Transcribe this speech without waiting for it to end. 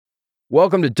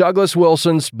Welcome to Douglas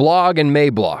Wilson's Blog and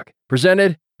Mablog,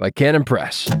 presented by Canon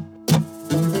Press.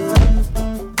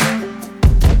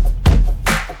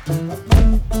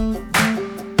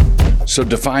 So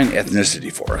define ethnicity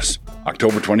for us.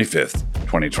 October 25th,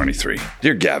 2023.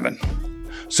 Dear Gavin,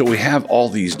 so we have all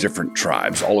these different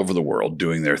tribes all over the world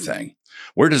doing their thing.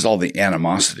 Where does all the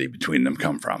animosity between them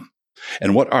come from?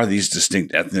 And what are these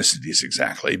distinct ethnicities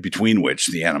exactly, between which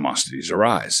the animosities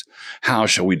arise? How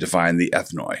shall we define the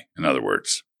ethnoi, in other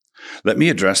words? Let me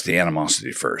address the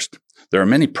animosity first. There are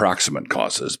many proximate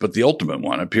causes, but the ultimate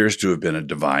one appears to have been a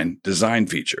divine design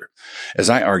feature.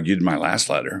 As I argued in my last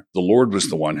letter, the Lord was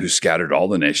the one who scattered all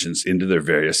the nations into their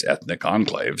various ethnic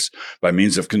enclaves by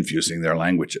means of confusing their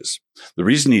languages. The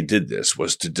reason he did this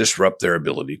was to disrupt their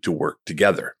ability to work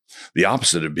together. The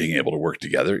opposite of being able to work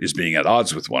together is being at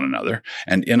odds with one another,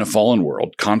 and in a fallen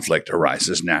world, conflict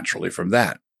arises naturally from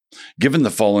that. Given the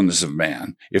fallenness of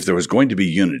man, if there was going to be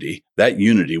unity, that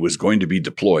unity was going to be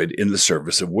deployed in the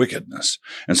service of wickedness.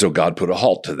 And so God put a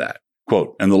halt to that.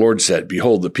 Quote, "And the Lord said,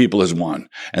 Behold, the people is one,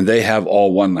 and they have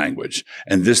all one language,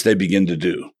 and this they begin to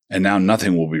do. And now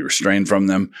nothing will be restrained from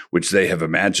them, which they have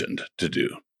imagined to do."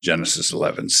 Genesis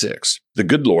 11:6. The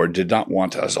good Lord did not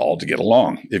want us all to get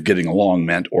along, if getting along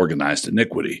meant organized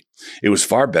iniquity. It was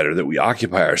far better that we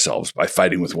occupy ourselves by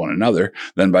fighting with one another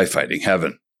than by fighting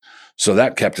heaven. So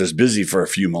that kept us busy for a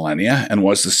few millennia and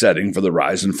was the setting for the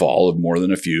rise and fall of more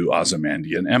than a few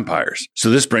Ozymandian empires.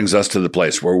 So this brings us to the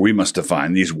place where we must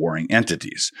define these warring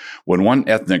entities. When one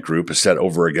ethnic group is set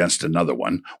over against another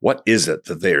one, what is it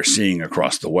that they are seeing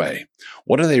across the way?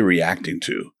 What are they reacting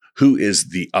to? Who is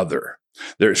the other?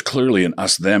 There is clearly an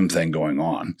us-them thing going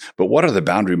on, but what are the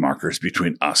boundary markers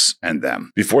between us and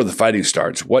them? Before the fighting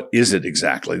starts, what is it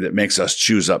exactly that makes us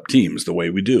choose up teams the way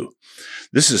we do?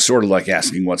 This is sort of like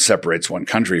asking what separates one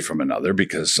country from another,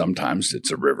 because sometimes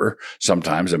it's a river,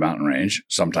 sometimes a mountain range,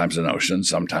 sometimes an ocean,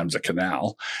 sometimes a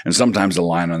canal, and sometimes a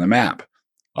line on the map.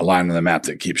 A line on the map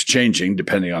that keeps changing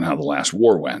depending on how the last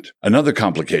war went. Another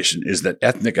complication is that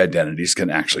ethnic identities can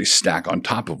actually stack on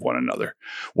top of one another.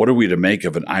 What are we to make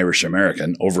of an Irish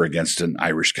American over against an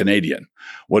Irish Canadian?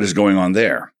 What is going on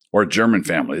there? Or a German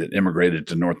family that immigrated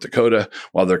to North Dakota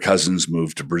while their cousins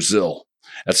moved to Brazil.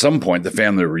 At some point, the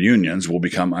family reunions will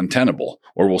become untenable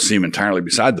or will seem entirely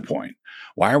beside the point.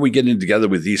 Why are we getting together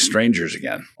with these strangers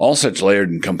again? All such layered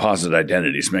and composite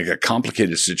identities make a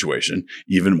complicated situation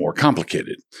even more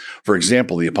complicated. For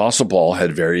example, the Apostle Paul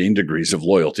had varying degrees of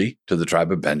loyalty to the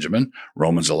tribe of Benjamin,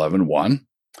 Romans 11:1,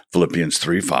 Philippians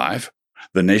 3:5,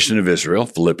 the nation of Israel,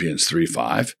 Philippians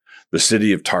 3:5, the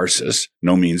city of Tarsus,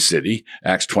 no mean city,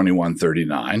 Acts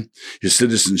 21:39, his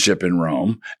citizenship in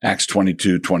Rome, Acts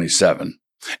 22:27,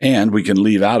 and we can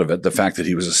leave out of it the fact that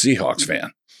he was a Seahawks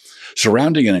fan.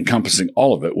 Surrounding and encompassing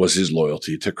all of it was his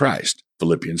loyalty to Christ,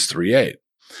 Philippians 3:8.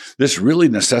 This really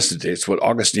necessitates what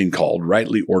Augustine called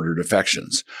rightly ordered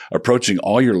affections, approaching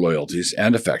all your loyalties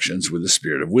and affections with the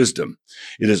spirit of wisdom.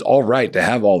 It is all right to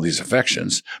have all these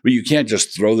affections, but you can't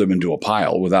just throw them into a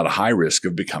pile without a high risk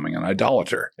of becoming an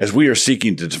idolater. As we are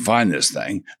seeking to define this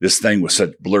thing with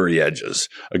such blurry edges,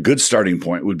 a good starting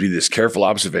point would be this careful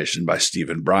observation by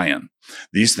Stephen Bryan.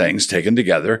 These things, taken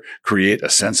together, create a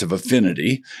sense of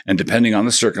affinity, and depending on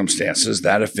the circumstances,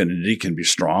 that affinity can be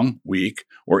strong, weak,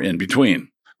 or in between.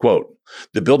 Quote,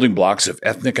 "The building blocks of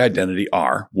ethnic identity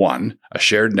are 1. A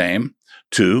shared name,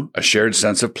 2. A shared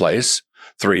sense of place,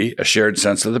 3. A shared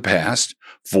sense of the past,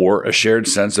 4. A shared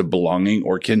sense of belonging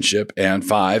or kinship, and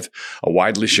 5. A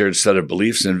widely shared set of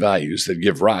beliefs and values that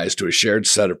give rise to a shared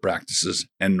set of practices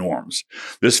and norms.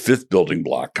 This fifth building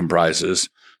block comprises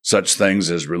such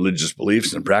things as religious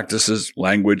beliefs and practices,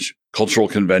 language, cultural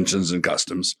conventions and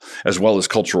customs, as well as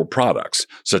cultural products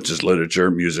such as literature,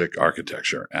 music,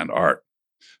 architecture, and art."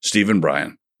 Stephen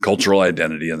Bryan, Cultural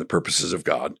Identity and the Purposes of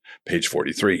God, page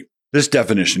 43. This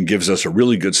definition gives us a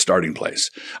really good starting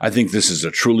place. I think this is a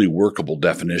truly workable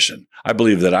definition. I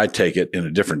believe that I take it in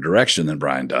a different direction than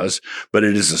Bryan does, but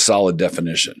it is a solid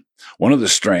definition. One of the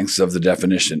strengths of the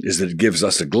definition is that it gives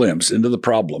us a glimpse into the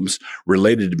problems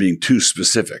related to being too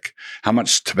specific. How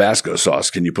much Tabasco sauce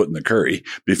can you put in the curry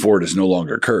before it is no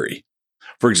longer curry?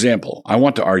 For example, I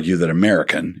want to argue that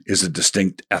American is a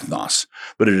distinct ethnos,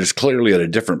 but it is clearly at a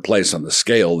different place on the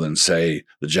scale than, say,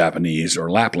 the Japanese or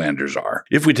Laplanders are.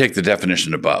 If we take the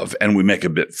definition above and we make a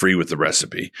bit free with the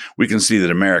recipe, we can see that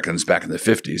Americans back in the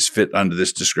 50s fit under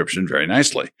this description very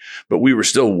nicely, but we were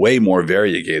still way more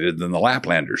variegated than the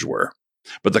Laplanders were.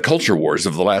 But the culture wars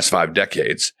of the last 5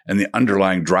 decades and the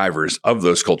underlying drivers of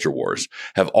those culture wars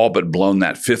have all but blown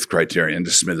that fifth criterion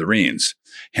to smithereens.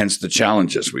 hence the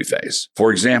challenges we face.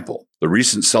 For example, the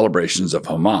recent celebrations of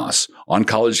Hamas on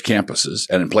college campuses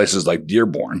and in places like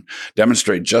Dearborn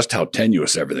demonstrate just how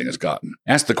tenuous everything has gotten.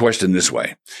 Ask the question this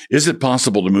way: is it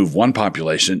possible to move one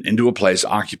population into a place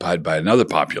occupied by another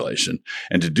population,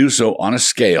 and to do so on a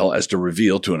scale as to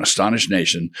reveal to an astonished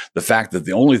nation the fact that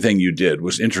the only thing you did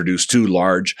was introduce two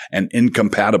large and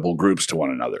incompatible groups to one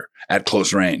another at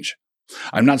close range?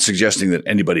 I'm not suggesting that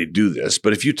anybody do this,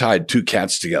 but if you tied two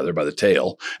cats together by the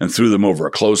tail and threw them over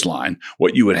a clothesline,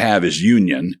 what you would have is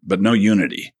union, but no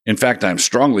unity. In fact, I'm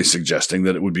strongly suggesting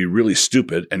that it would be really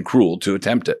stupid and cruel to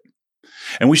attempt it.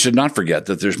 And we should not forget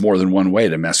that there's more than one way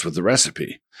to mess with the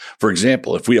recipe. For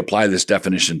example, if we apply this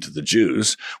definition to the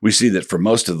Jews, we see that for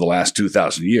most of the last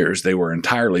 2,000 years, they were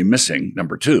entirely missing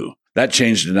number two. That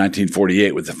changed in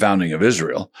 1948 with the founding of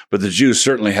Israel, but the Jews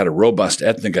certainly had a robust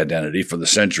ethnic identity for the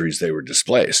centuries they were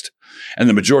displaced. And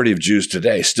the majority of Jews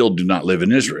today still do not live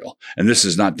in Israel, and this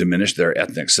has not diminished their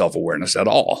ethnic self-awareness at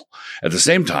all. At the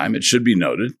same time, it should be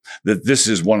noted that this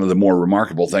is one of the more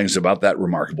remarkable things about that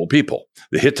remarkable people.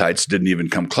 The Hittites didn't even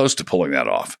come close to pulling that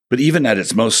off. But even at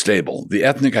its most stable, the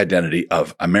ethnic identity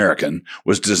of American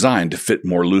was designed to fit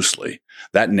more loosely.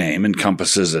 That name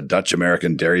encompasses a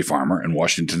Dutch-American dairy farmer in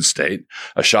Washington state,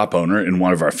 a shop owner in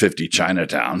one of our 50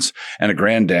 Chinatowns, and a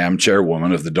Grand Dame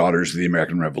chairwoman of the Daughters of the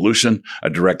American Revolution, a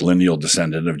direct lineal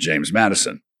descendant of James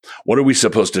Madison. What are we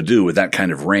supposed to do with that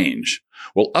kind of range?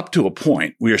 Well, up to a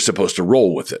point, we are supposed to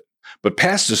roll with it. But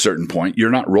past a certain point, you're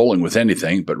not rolling with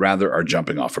anything, but rather are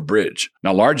jumping off a bridge.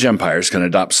 Now, large empires can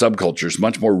adopt subcultures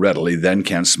much more readily than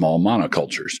can small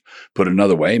monocultures. Put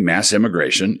another way, mass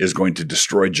immigration is going to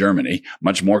destroy Germany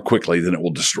much more quickly than it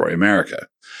will destroy America.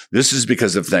 This is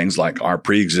because of things like our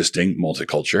pre-existing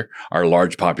multiculture, our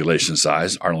large population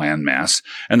size, our land mass,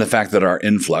 and the fact that our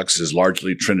influx is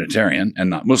largely Trinitarian and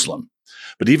not Muslim.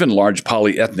 But even large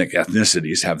polyethnic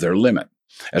ethnicities have their limit.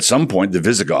 At some point, the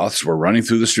Visigoths were running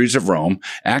through the streets of Rome,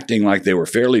 acting like they were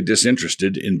fairly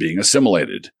disinterested in being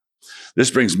assimilated. This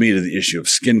brings me to the issue of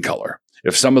skin color.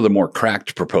 If some of the more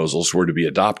cracked proposals were to be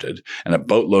adopted, and a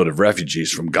boatload of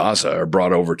refugees from Gaza are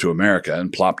brought over to America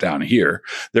and plopped down here,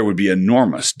 there would be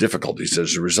enormous difficulties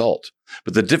as a result.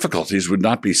 But the difficulties would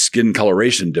not be skin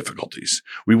coloration difficulties.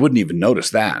 We wouldn't even notice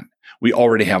that. We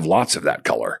already have lots of that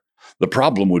color. The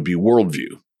problem would be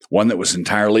worldview. One that was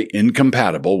entirely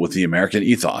incompatible with the American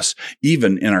ethos,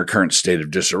 even in our current state of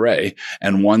disarray,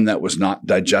 and one that was not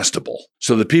digestible.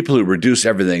 So the people who reduce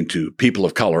everything to people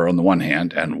of color on the one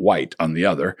hand and white on the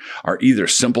other are either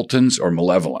simpletons or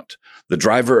malevolent. The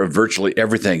driver of virtually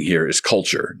everything here is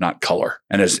culture, not color.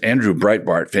 And as Andrew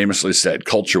Breitbart famously said,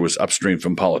 culture was upstream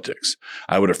from politics.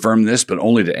 I would affirm this, but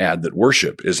only to add that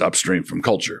worship is upstream from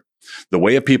culture. The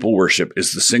way a people worship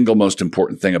is the single most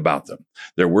important thing about them.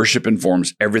 Their worship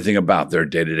informs everything about their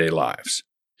day-to-day lives.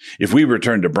 If we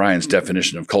return to Brian's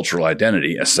definition of cultural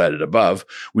identity, as cited above,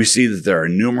 we see that there are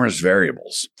numerous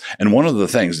variables. And one of the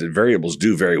things that variables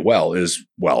do very well is,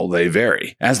 well, they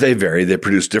vary. As they vary, they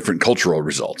produce different cultural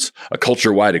results, a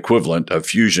culture-wide equivalent of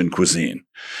fusion cuisine.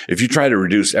 If you try to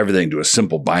reduce everything to a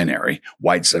simple binary,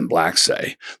 whites and blacks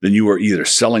say, then you are either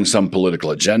selling some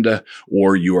political agenda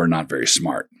or you are not very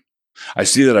smart. I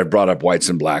see that I've brought up whites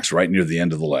and blacks right near the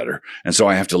end of the letter, and so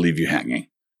I have to leave you hanging.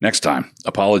 Next time,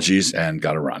 apologies and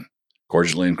gotta run.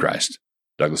 Cordially in Christ,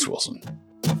 Douglas Wilson.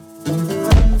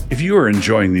 If you are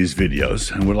enjoying these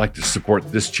videos and would like to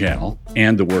support this channel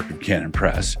and the work of Canon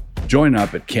Press, join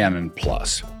up at Canon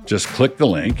Plus. Just click the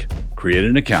link, create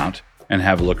an account, and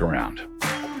have a look around.